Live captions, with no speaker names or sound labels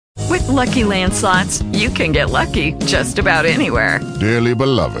Lucky Land Slots, you can get lucky just about anywhere. Dearly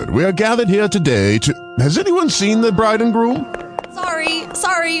beloved, we are gathered here today to... Has anyone seen the bride and groom?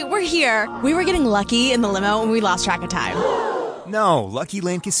 Sorry, we're here. We were getting lucky in the limo and we lost track of time. No, Lucky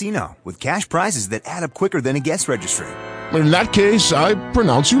Land Casino, with cash prizes that add up quicker than a guest registry. In that case, I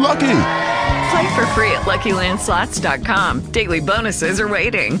pronounce you lucky. Play for free at LuckyLandSlots.com. Daily bonuses are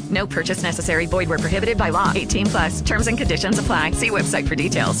waiting. No purchase necessary. Void where prohibited by law. 18+. Terms and conditions apply. See website for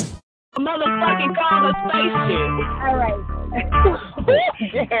details. Motherfucking call a spaceship. All right.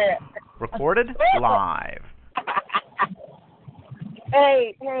 Recorded live.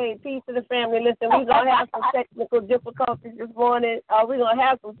 Hey, peace to the family. Listen, we're going to have some technical difficulties this morning. We're going to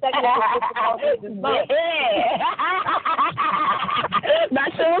have some technical difficulties this morning.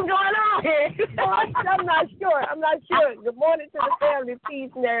 Not sure what's going on here. I'm not sure. Good morning to the family.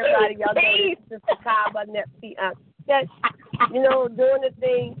 Peace and everybody. Y'all know this is the kabanebetankh. Doing the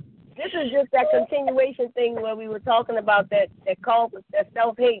thing. This is just that continuation thing where we were talking about that call for that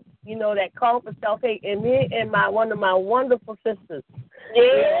self-hate, that call for self-hate. And me and one of my wonderful sisters.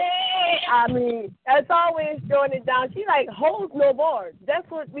 Yeah. I mean, that's always throwing it down. She like holds no boards. That's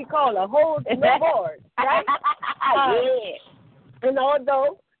what we call her, holds no boards, right? And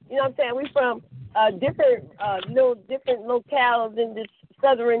although, what I'm saying, we from different locales in this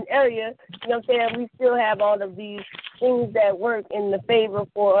southern area, what I'm saying, we still have all of these things that work in the favor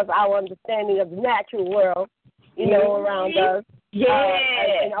for our understanding of the natural world, around us. Yeah.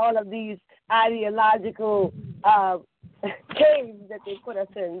 And all of these ideological caves that they put us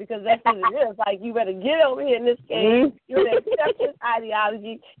in, because that's what it is. Like, you better get over here in this cave. You better accept this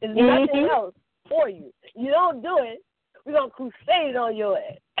ideology. There's nothing else for you. You don't do it, we're going to crusade on your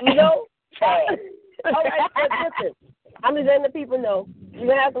ass. All right, but listen, I'm just letting the people know we're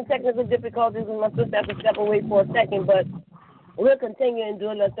going to have some technical difficulties, and my sister has to step away for a second, but we'll continue and do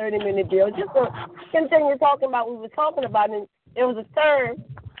a 30-minute deal. Just to continue talking about what we were talking about, and there was a term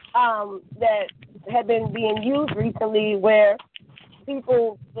that had been being used recently where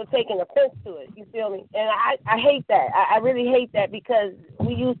people were taking offense to it. You feel me? And I hate that. I really hate that, because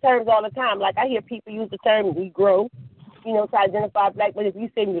we use terms all the time. Like, I hear people use the term Negro, to identify black, but if you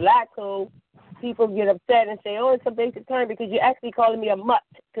say mulatto, people get upset and say, oh, it's a basic term because you're actually calling me a mutt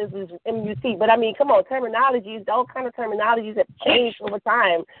because it's M-U-T. But, I mean, come on, terminologies, all kind of terminologies have changed over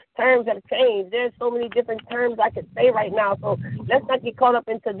time. Terms have changed. There's so many different terms I could say right now, so let's not get caught up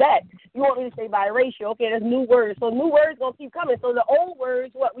into that. You want me to say biracial. Okay, there's new words. So new words going to keep coming. So the old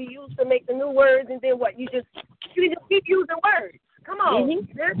words, what we use to make the new words, and then what? You just keep using words. Come on.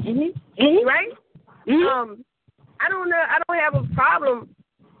 Right? Mm-hmm. I don't have a problem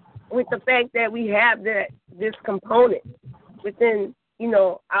with the fact that we have this component within,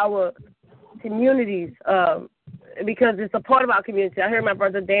 our communities, because it's a part of our community. I heard my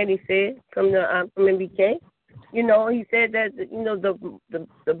brother Danny say from MBK, he said that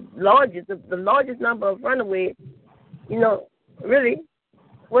the largest number of runaways, really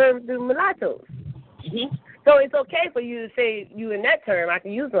were the mulattoes. Mm-hmm. So it's okay for you to say you in that term. I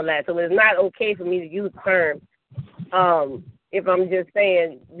can use mulatto, but it's not okay for me to use the term. If I'm just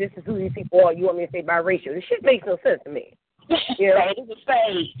saying this is who these people are, you want me to say biracial? This shit makes no sense to me. Spade is a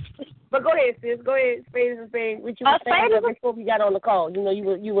spade. But go ahead, sis. Go ahead. Spade is a spade. What you were saying before we got on the call? You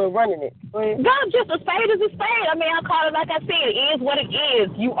were running it. No, just a spade is a spade. I mean, I call it like I said. It is what it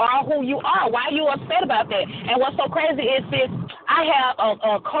is. You are who you are. Why are you upset about that? And what's so crazy is this. I have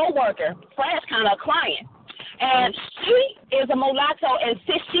a coworker, kind of a client, and she is a mulatto, and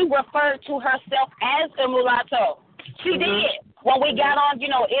she referred to herself as a mulatto. She did. When we got on,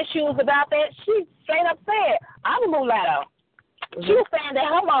 issues about that, she straight up said, I'm a mulatto. She was saying that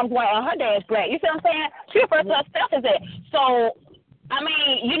her mom's white and her dad's black. You see what I'm saying? She refers to herself as that. So, I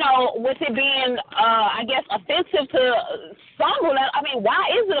mean, with it being, I guess, offensive to some mulatto, I mean, why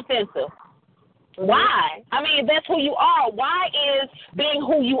is it offensive? Why? I mean, that's who you are. Why is being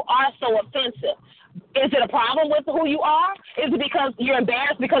who you are so offensive? Is it a problem with who you are? Is it because you're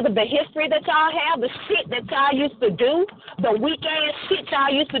embarrassed because of the history that y'all have, the shit that y'all used to do, the weak-ass shit y'all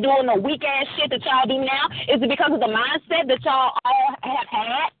used to do and the weak-ass shit that y'all do now? Is it because of the mindset that y'all all have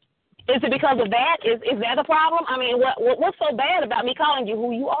had? Is it because of that? Is that the problem? I mean, what's so bad about me calling you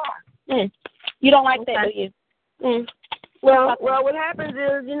who you are? You don't like that, do you? Well, what happens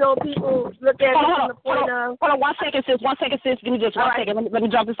is, people look at it from the point of... Hold on, one second, sis. Give me just one second. Let me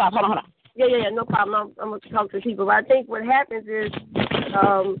jump this off. Hold on. Yeah, no problem. I'm going to talk to people. But I think what happens is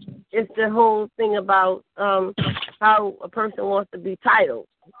it's the whole thing about how a person wants to be titled,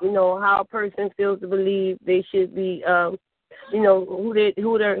 how a person feels to believe they should be, who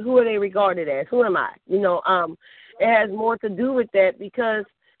are they regarded as? Who am I? It has more to do with that because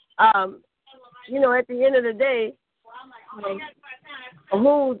at the end of the day,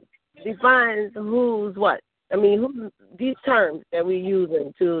 who defines who's what? I mean, who these terms that we're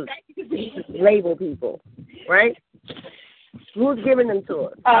using to label people, right? Who's giving them to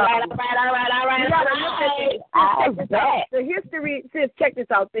us? All right. The history, check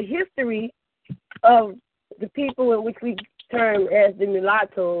this out. The history of the people in which we term as the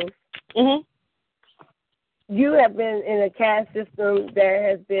mulattoes. Mm-hmm. You have been in a caste system that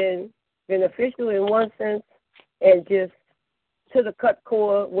has been beneficial in one sense and just to the cut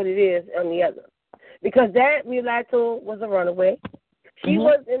core what it is on the other. Because that mulatto was a runaway. She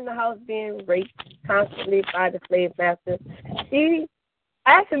was in the house being raped constantly by the slave master. She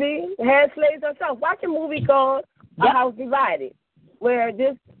actually had slaves herself. Watch a movie called A House Divided, where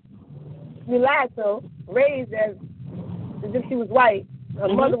this mulatto, raised as if she was white, her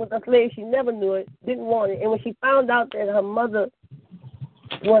mother was a slave, she never knew it, didn't want it. And when she found out that her mother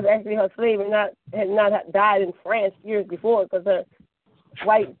was actually her slave and had not died in France years before because her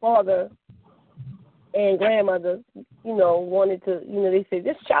white father and grandmother, wanted to, they said,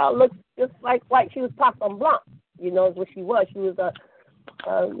 this child looks just like white. She was Papa Blanc, is what she was. She was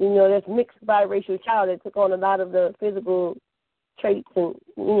this mixed biracial child that took on a lot of the physical traits and,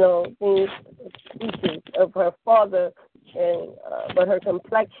 things, features of her father, and but her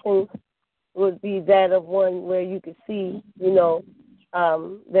complexion would be that of one where you could see,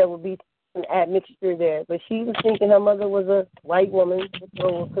 there would be an admixture there. But she was thinking her mother was a white woman,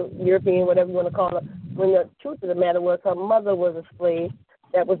 or European, whatever you want to call her, when the truth of the matter was her mother was a slave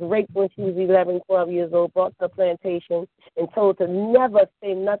that was raped when she was 11, 12 years old, brought to a plantation, and told to never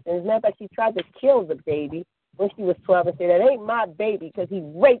say nothing. As a matter of fact, she tried to kill the baby when she was 12 and said, that ain't my baby, because he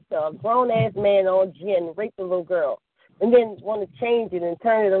raped her, a grown-ass man on gin, raped a little girl. And then want to change it and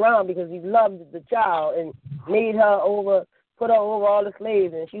turn it around because he loved the child and made her put her over all the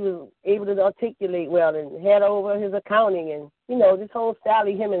slaves, and she was able to articulate well and had over his accounting and, this whole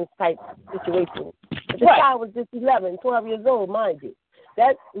Sally Hemings type situation. But the child was just 11, 12 years old, mind you.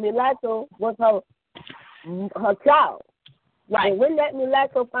 That mulatto was her child. Right. And when that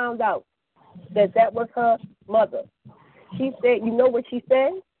mulatto found out that was her mother, she said, you know what she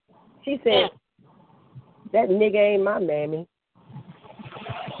said? She said, that nigga ain't my mammy.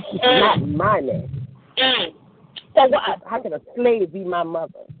 It's not my mammy. How can a slave be my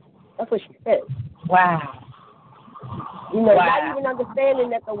mother? That's what she said. Wow. Not even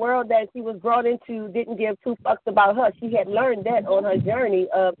understanding that the world that she was brought into didn't give two fucks about her. She had learned that on her journey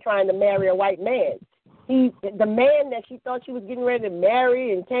of trying to marry a white man. The man that she thought she was getting ready to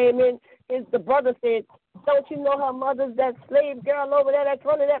marry and came in, the brother said, don't you know her mother's that slave girl over there that's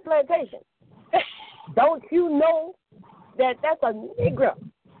running that plantation? Don't you know that that's a Negro?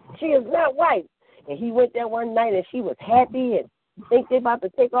 She is not white. And he went there one night and she was happy and think they're about to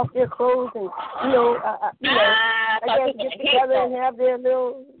take off their clothes and, I guess get together and have their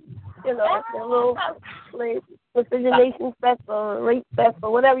little, their little slave miscegenation fest or rape fest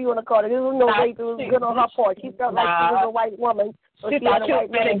or whatever you want to call it. There was no rape. It was good on her part. She felt like she was a white woman. So she thought you were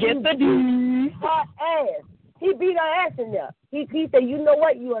going to get the D. Her ass. He beat her ass in there. He said, you know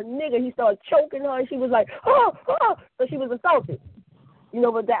what, you a nigga. He started choking her and she was like, oh. So she was assaulted.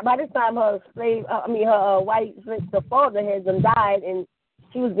 But by this time her white the father had died and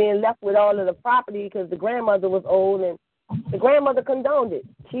she was being left with all of the property because the grandmother was old and the grandmother condoned it.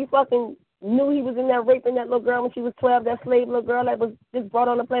 She fucking knew he was in there raping that little girl when she was 12, that slave little girl that was just brought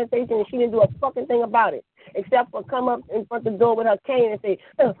on the plantation, and she didn't do a fucking thing about it except for come up in front of the door with her cane and say,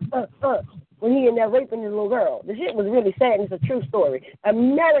 when he in there raping this little girl. The shit was really sad, and it's a true story.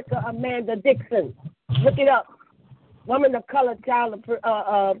 America, Amanda Dixon. Look it up. Woman of color,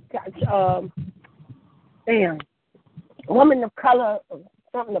 woman of color,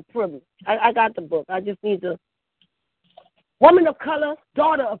 something of privilege. I got the book. I just need to. Woman of color,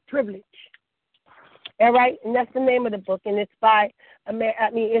 daughter of privilege. All right, and that's the name of the book, and it's by,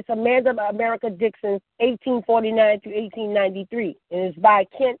 it's Amanda America Dixon's 1849 to 1893, and it's by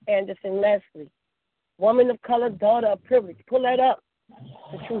Kent Anderson Leslie. Woman of color, daughter of privilege. Pull that up.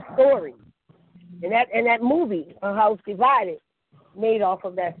 It's a true story. And that movie, A House Divided, made off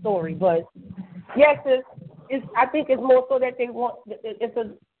of that story. But yes, I think it's more so that they want. It's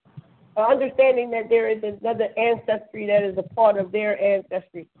an understanding that there is another ancestry that is a part of their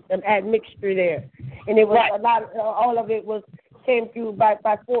ancestry, an admixture there, and it was a lot. All of it came through by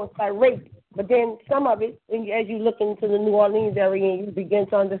force, by rape. But then some of it, as you look into the New Orleans area, and you begin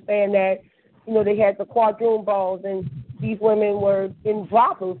to understand that they had the quadroon balls, and these women were in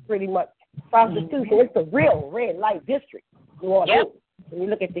brothels pretty much. Prostitution. It's the real red light district, New Orleans. When you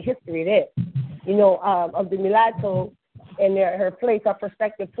look at the history there, of the mulatto, and her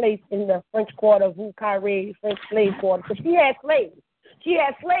prospective place in the French Quarter, Rue Carré, French slave quarter. Because she had slaves. She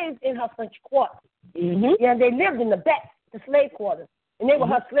had slaves in her French Quarter. Mm-hmm. Yeah, they lived in the back, the slave quarters, and they were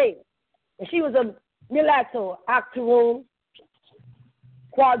her slaves. And she was a mulatto, octoroon,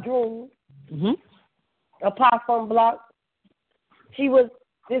 quadroon, a possum block. She was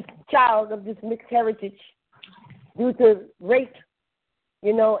this child of this mixed heritage due to rape,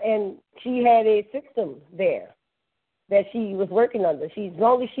 and she had a system there that she was working under. As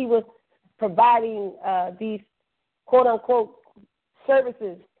long as she was providing these quote-unquote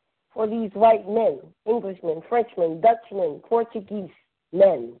services for these white men, Englishmen, Frenchmen, Dutchmen, Portuguese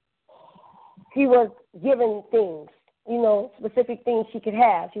men, she was given things, specific things she could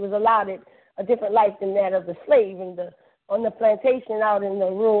have. She was allowed a different life than that of the slave on the plantation out in the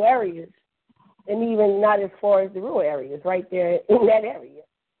rural areas, and even not as far as the rural areas, right there in that area.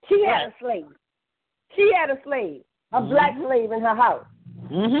 She had a slave. She had a slave, a black slave in her house.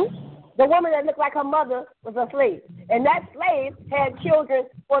 Mm-hmm. The woman that looked like her mother was a slave. And that slave had children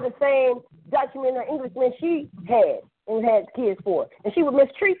for the same Dutchman or Englishman she had and had kids for. And she would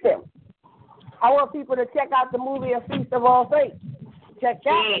mistreat them. I want people to check out the movie A Feast of All Saints. Check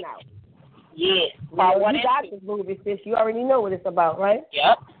that one out. Yeah. You got this movie, sis. You already know what it's about, right?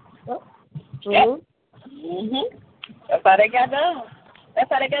 Yep. Mm-hmm. Yep. Mm-hmm. That's how they got done.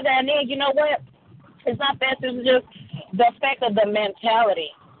 And then, you know what? It's not that. It's just the effect of the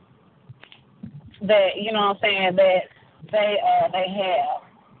mentality that, that they have.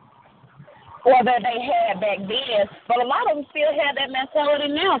 Or that they had back then. But a lot of them still have that mentality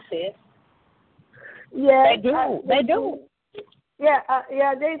now, sis. Yeah. They do. Yeah,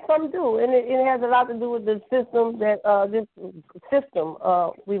 some do, and it has a lot to do with the system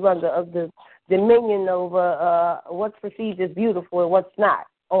we run of the dominion over what's perceived as beautiful and what's not,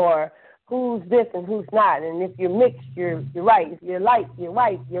 or who's this and who's not. And if you're mixed, you're right. If you're light, you're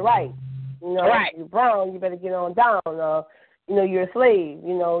white, you're right. Right. If you're brown, you better get on down. You're a slave.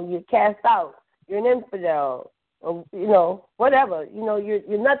 You're cast out. You're an infidel. Whatever.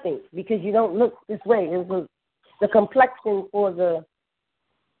 You're nothing because you don't look this way. It's the complexion for the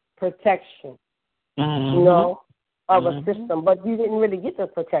protection, of a system. But you didn't really get the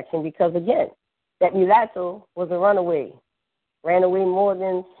protection because, again, that mulatto was a runaway. Ran away more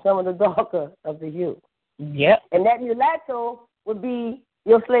than some of the darker of the hue. Yep. And that mulatto would be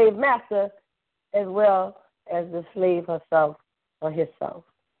your slave master as well as the slave herself or himself.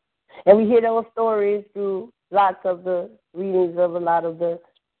 And we hear those stories through lots of the readings of a lot of the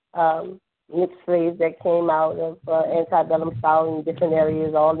mixed slaves that came out of antebellum South in different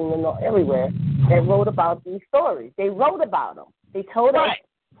areas, all in the north, everywhere, that wrote about these stories. They wrote about them. They told us,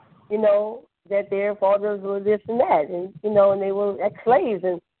 that their fathers were this and that, and and they were ex-slaves,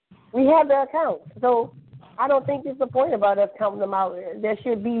 and we have the accounts. So I don't think there's a point about us counting them out. There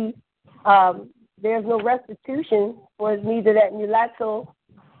should be, there's no restitution for neither that mulatto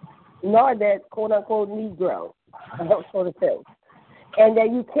nor that quote-unquote Negro, sort of thing. And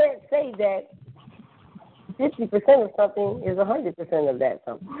that you can't say that 50% of something is 100% of that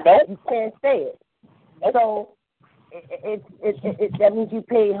something. You can't say it. So that means you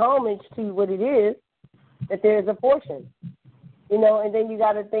pay homage to what it is, that there's a portion. And then you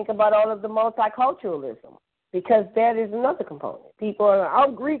got to think about all of the multiculturalism, because that is another component. People are,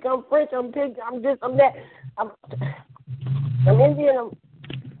 I'm Greek, I'm French, I'm Pig, I'm this, I'm that. I'm Indian,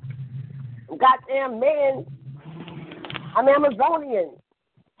 I'm goddamn man. I'm Amazonian.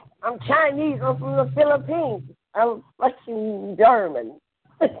 I'm Chinese. I'm from the Philippines. I'm Russian, German.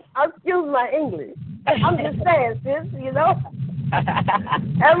 Excuse my English. I'm just saying, sis,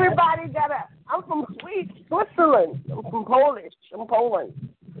 Everybody I'm from Switzerland. I'm from Polish. I'm Poland.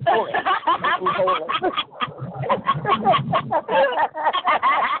 I'm from Poland.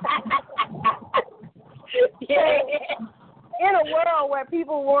 In a world where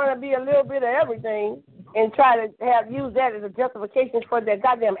people want to be a little bit of everything, and try to use that as a justification for their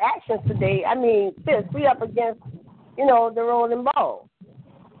goddamn actions today. I mean, we up against, the rolling ball.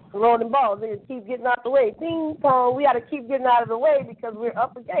 The rolling ball. They keep getting out the way. Ping pong, we got to keep getting out of the way because we're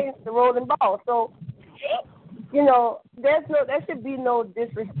up against the rolling ball. So, there should be no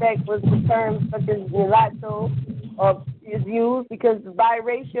disrespect with the terms such as mulatto is used, because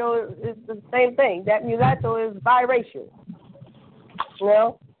biracial is the same thing. That mulatto is biracial.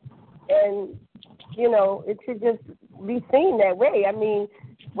 And it should just be seen that way. I mean,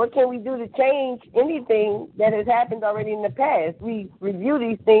 what can we do to change anything that has happened already in the past? We review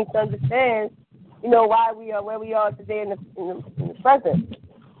these things to understand, why we are where we are today in the present,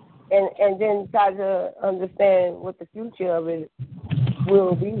 and then try to understand what the future of it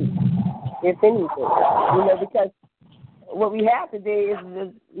will be, if anything. Because what we have today is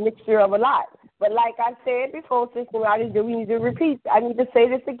a mixture of a lot. But like I said before, Sister Roddy, we need to repeat. I need to say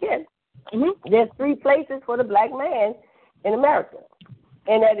this again. Mm-hmm. There's 3 places for the black man in America,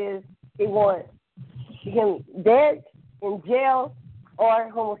 and that is they want him dead, in jail, or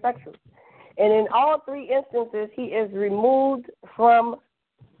homosexual. And in all 3 instances, he is removed from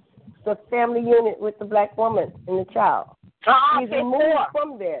the family unit with the black woman and the child. He's removed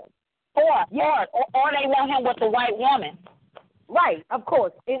from there. Or they want him with the white woman. Right, of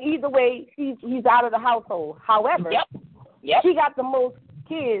course. In either way, he's out of the household. However, she got the most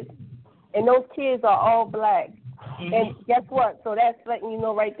kids, and those kids are all black. Mm-hmm. And guess what? So that's letting you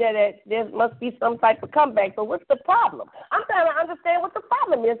know right there that there must be some type of comeback. So what's the problem? I'm trying to understand what the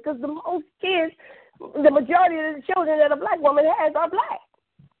problem is, because the most kids, the majority of the children that a black woman has are black.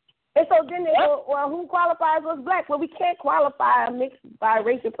 And so then they go, well, who qualifies as black? Well, we can't qualify a mixed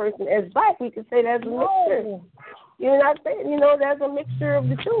biracial person as black. We can say that's a mixture. You know what I'm saying? You know, there's a mixture of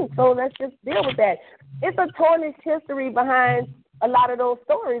the two. So let's just deal with that. It's a tarnished history behind a lot of those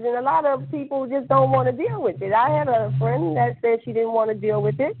stories, and a lot of people just don't want to deal with it. I had a friend that said she didn't want to deal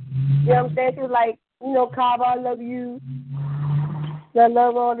with it. You know what I'm saying? She was like, you know, Kava, I love you. I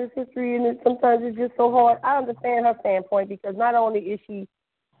love all this history, and sometimes it's just so hard. I understand her standpoint, because not only is she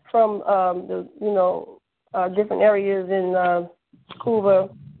from different areas in Cuba,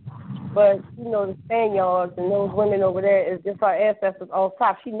 but, you know, the Spaniards and those women over there is just her ancestors all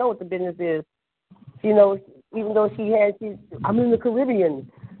top. She knows what the business is. She knows, even though I'm in the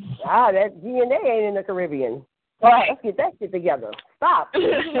Caribbean. That DNA ain't in the Caribbean. Right. Let's get that shit together. Stop.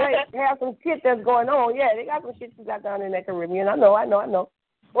 They have some shit that's going on. Yeah, they got some shit you got down in that Caribbean. I know.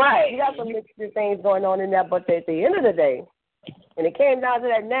 Right. You got some mixture things going on in there, but at the end of the day, and it came down to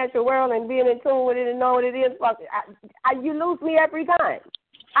that natural world and being in tune with it and knowing what it is, you lose me every time.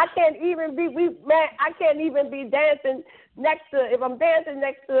 I can't even be dancing next to, if I'm dancing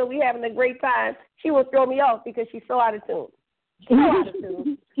next to her, we having a great time, she will throw me off because she's so out of tune.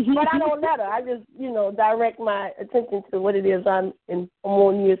 But I don't let her. I just, direct my attention to what it is I'm in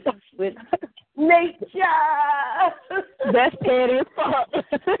harmonious with nature. That's petty as fuck.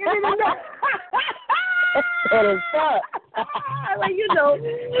 That's petty as fuck. Like,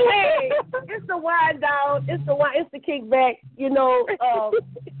 hey, it's the wind down, it's the kickback,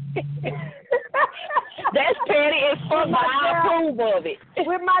 That's petty as fuck, but I approve of it.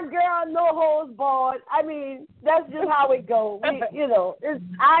 With my girl, no holds barred. I mean, that's just how it goes.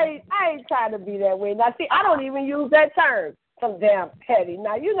 I ain't trying to be that way. Now, see, I don't even use that term, some damn petty.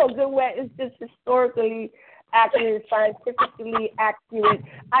 Now, good way, it's just historically accurate, scientifically accurate.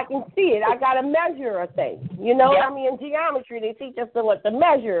 I can see it. I got to measure a thing. I mean, in geometry, they teach us to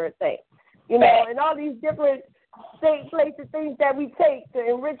measure a thing. And all these different places, things that we take to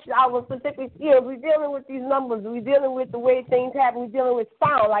enrich our specific skills. We're dealing with these numbers. We're dealing with the way things happen. We're dealing with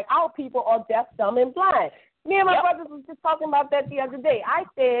sound. Like, our people are deaf, dumb, and blind. Me and my brothers was just talking about that the other day. I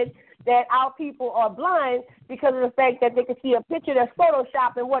said that our people are blind because of the fact that they can see a picture that's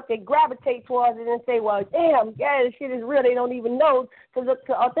photoshopped, and what they gravitate towards it and say, well, damn, yeah, this shit is real. They don't even know to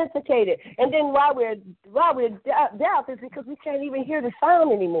authenticate it. And then while we're deaf, it's because we can't even hear the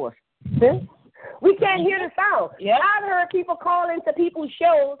sound anymore. See? We can't hear the sound. Yep. I've heard people call into people's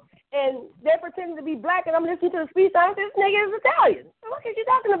shows, and they're pretending to be black, and I'm listening to the speech. I said, this nigga is Italian. What are you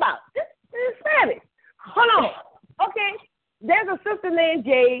talking about? This is Spanish. Hold on. Okay, there's a sister named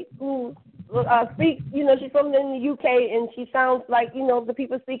Jade who speaks, she's from in the UK, and she sounds like, the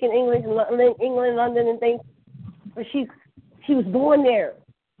people speak in English, England, London, and things. But she was born there.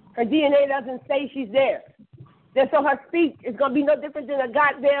 Her DNA doesn't say she's there. So her speech is going to be no different than a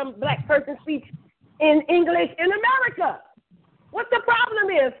goddamn black person's speech in English in America. What the problem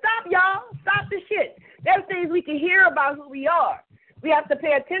is? Stop, y'all. Stop the shit. There's things we can hear about who we are. We have to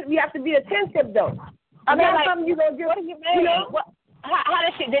pay attention. We have to be attentive, though. I mean, like, something you gonna do. What do you mean? How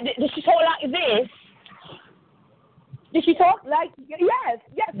does she? Did she talk like this? Did she talk like? Yes.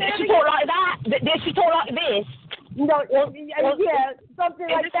 Did she talk like that? Did she talk like this? No. Yeah, something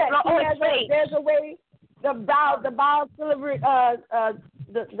like that. There's a way. The vowel syllabary,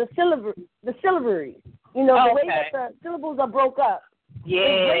 the syllabary. The way that the syllables are broke up. Yeah.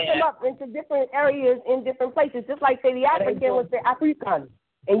 They break them up into different areas in different places. Just like, say, the African would say African.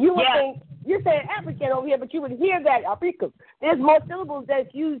 And you would think, you're saying African over here, but you would hear that African. There's more syllables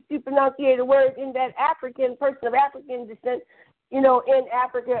that's used to pronunciate a word in that African person of African descent, in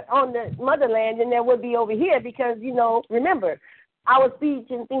Africa on the motherland than there would be over here because, remember, our speech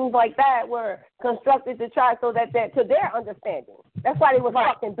and things like that were constructed to try so that to their understanding. That's why they were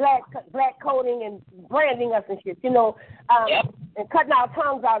fucking black coding and branding us and shit, and cutting our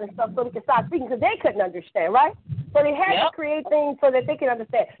tongues out and stuff so we could start speaking because they couldn't understand, right? So they had to create things so that they can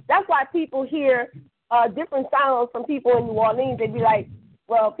understand. That's why people hear different sounds from people in New Orleans. They'd be like,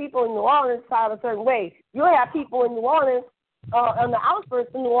 well, people in New Orleans sound a certain way. You'll have people in New Orleans, on the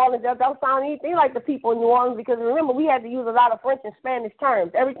outskirts of New Orleans, that don't sound anything like the people in New Orleans, because remember, we had to use a lot of French and Spanish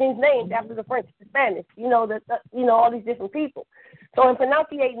terms. Everything's named after the French and Spanish, all these different people. So in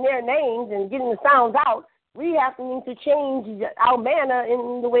pronunciating their names and getting the sounds out, we have to need to change our manner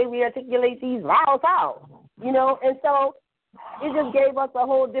in the way we articulate these vowels out, and so it just gave us a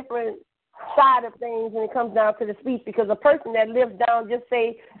whole different side of things when it comes down to the speech, because a person that lives down, just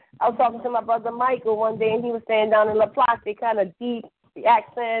say, I was talking to my brother Michael one day, and he was saying down in La Platte, they kind of deep, the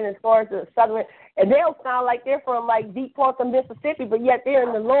accent as far as the southern, and they'll sound like they're from like deep parts of Mississippi, but yet they're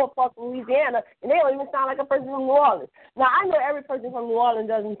in the lower parts of Louisiana, and they don't even sound like a person from New Orleans. Now, I know every person from New Orleans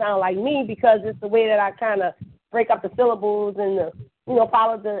doesn't sound like me, because it's the way that I kind of break up the syllables and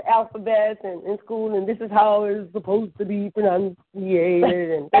follow the alphabet in school, and this is how it's supposed to be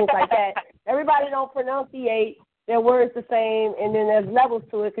pronunciated and things like that. Everybody don't pronunciate their words the same, and then there's levels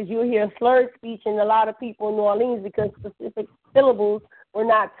to it, because you'll hear slurred speech in a lot of people in New Orleans because specific syllables were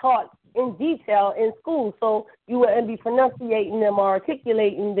not taught in detail in school, so you wouldn't be pronunciating them or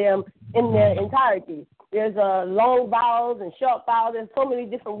articulating them in their entirety. There's long vowels and short vowels. There's so many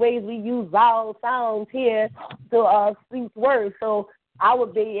different ways we use vowel sounds here to speak words. So I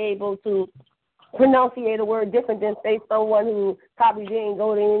would be able to pronunciate a word different than, say, someone who probably didn't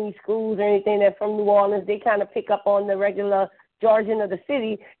go to any schools or anything that's from New Orleans. They kind of pick up on the regular jargon of the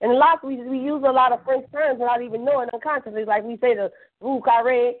city. And a lot we use a lot of French terms without even knowing unconsciously. Like we say the Rue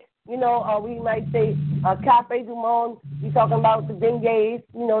Carré, or we might say Café du Monde. We talking about the beignets,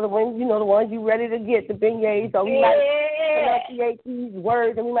 the ones you ready to get, the beignets. So we might pronunciate these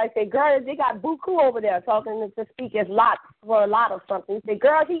words, and we might say, girl, they got beaucoup over there, talking to speak as lots for a lot of something. We say,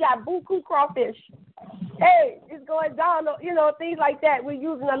 girl, he got beaucoup crawfish. Hey, it's going down, things like that. We're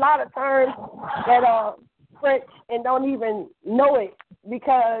using a lot of terms that are French and don't even know it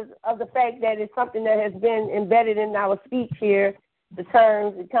because of the fact that it's something that has been embedded in our speech here. The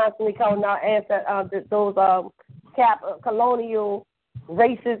terms, and constantly calling our those colonial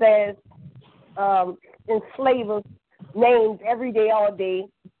races as enslavers named every day, all day,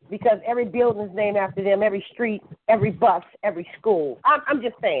 because every building is named after them, every street, every bus, every school. I'm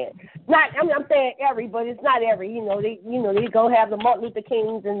just saying. I'm saying every, but it's not every. They go have the Martin Luther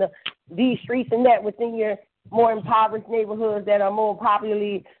Kings and these streets and that within your more impoverished neighborhoods that are more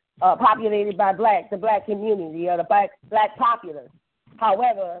populated by the black community, or the black populace.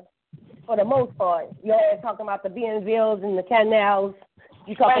 However, for the most part, you're talking about the Bienvilles and the canals.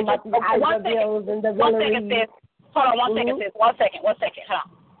 You're talking about the Ibervilles and the Villeries. Hold on one second, sis. One second. Hold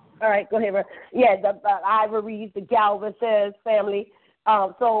on. All right, go ahead. Yeah, the Ivories, the Galvez family.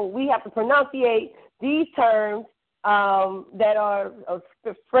 So we have to pronunciate these terms that are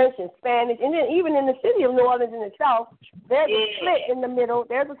French and Spanish. And then even in the city of New Orleans in itself, there's a split in the middle.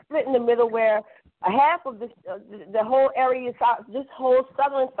 There's a split in the middle where half of the whole area, this whole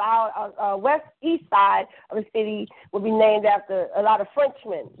southern side, east side of the city would be named after a lot of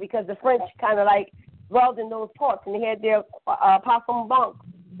Frenchmen, because the French kind of like dwelled in those parts, and they had their possum bunks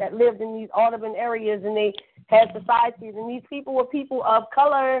that lived in these urban areas, and they had societies, and these people were people of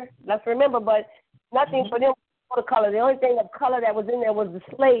color, let's remember, but nothing for them of color. The only thing of color that was in there was the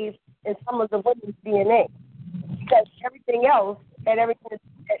slaves and some of the women's DNA, because everything else had everything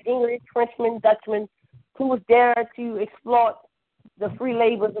English, Frenchmen, Dutchmen, who was there to exploit the free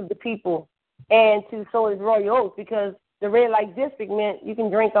labors of the people, and to sow his royal oath, because the red light district meant you can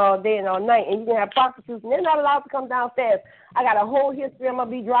drink all day and all night, and you can have prostitutes, and they're not allowed to come downstairs. I got a whole history I'm going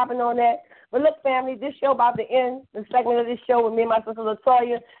to be dropping on that. But look, family, this show about to end, the segment of this show with me and my sister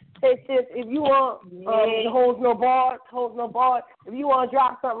LaToya. Say, sis, if you want, holds no bar. If you want to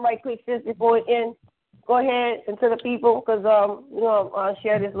drop something right quick, sis, before it ends, go ahead and to the people, because, I'll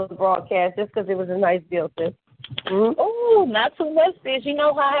share this little broadcast just because it was a nice deal, sis. Mm-hmm. Oh, not too much, sis. You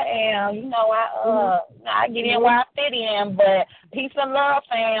know how I am. I get in where I fit in, but peace and love,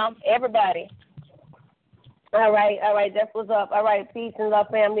 fam, everybody. All right. That's what's up. All right, peace and love,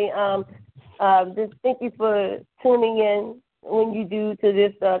 family. Just thank you for tuning in when you do to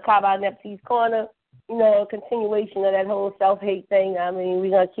this kabanebetankh corner. Continuation of that whole self-hate thing. I mean,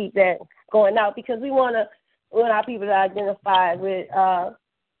 we're gonna keep that going out because we want our people to identify with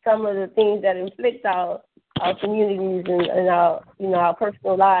some of the things that inflict our communities and our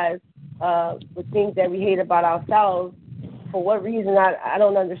personal lives with things that we hate about ourselves. For what reason, I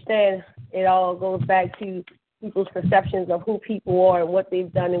don't understand. It all goes back to people's perceptions of who people are and what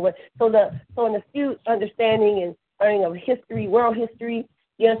they've done and so an astute understanding and learning of history, world history,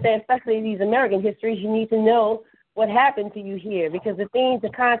 you understand, especially these American histories, you need to know what happened to you here, because the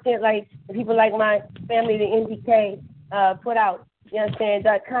content, like the people like my family, the NDK, put out, you understand,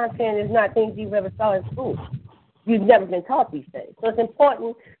 that content is not things you've ever saw in school. You've never been taught these things. So it's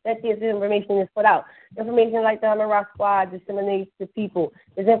important that this information is put out. Information like the Amara Squad disseminates to people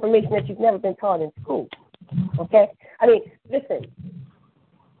is information that you've never been taught in school. Okay? I mean, listen,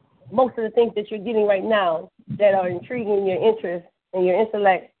 most of the things that you're getting right now that are intriguing your interest and your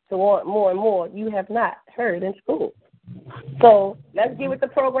intellect to want more and more, you have not heard in school. So let's get with the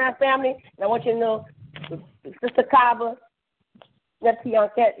program, family. And I want you to know, Sister Kaba, Nepti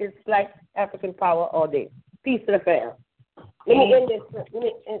Enquete is Black African Power all day. Peace to the fam. Let me end this.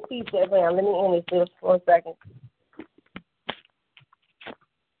 Peace to the fam. Let me end this for a second.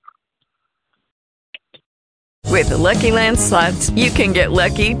 With the Lucky Land Slots, you can get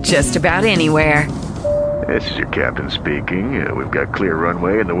lucky just about anywhere. This is your captain speaking. We've got clear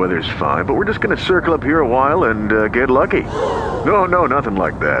runway and the weather's fine, but we're just going to circle up here a while and get lucky. No, nothing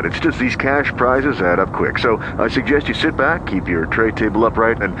like that. It's just these cash prizes add up quick. So I suggest you sit back, keep your tray table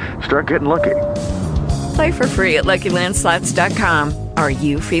upright, and start getting lucky. Play for free at LuckyLandSlots.com. Are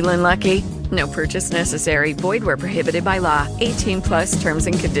you feeling lucky? No purchase necessary. Void where prohibited by law. 18+ terms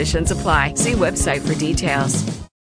and conditions apply. See website for details.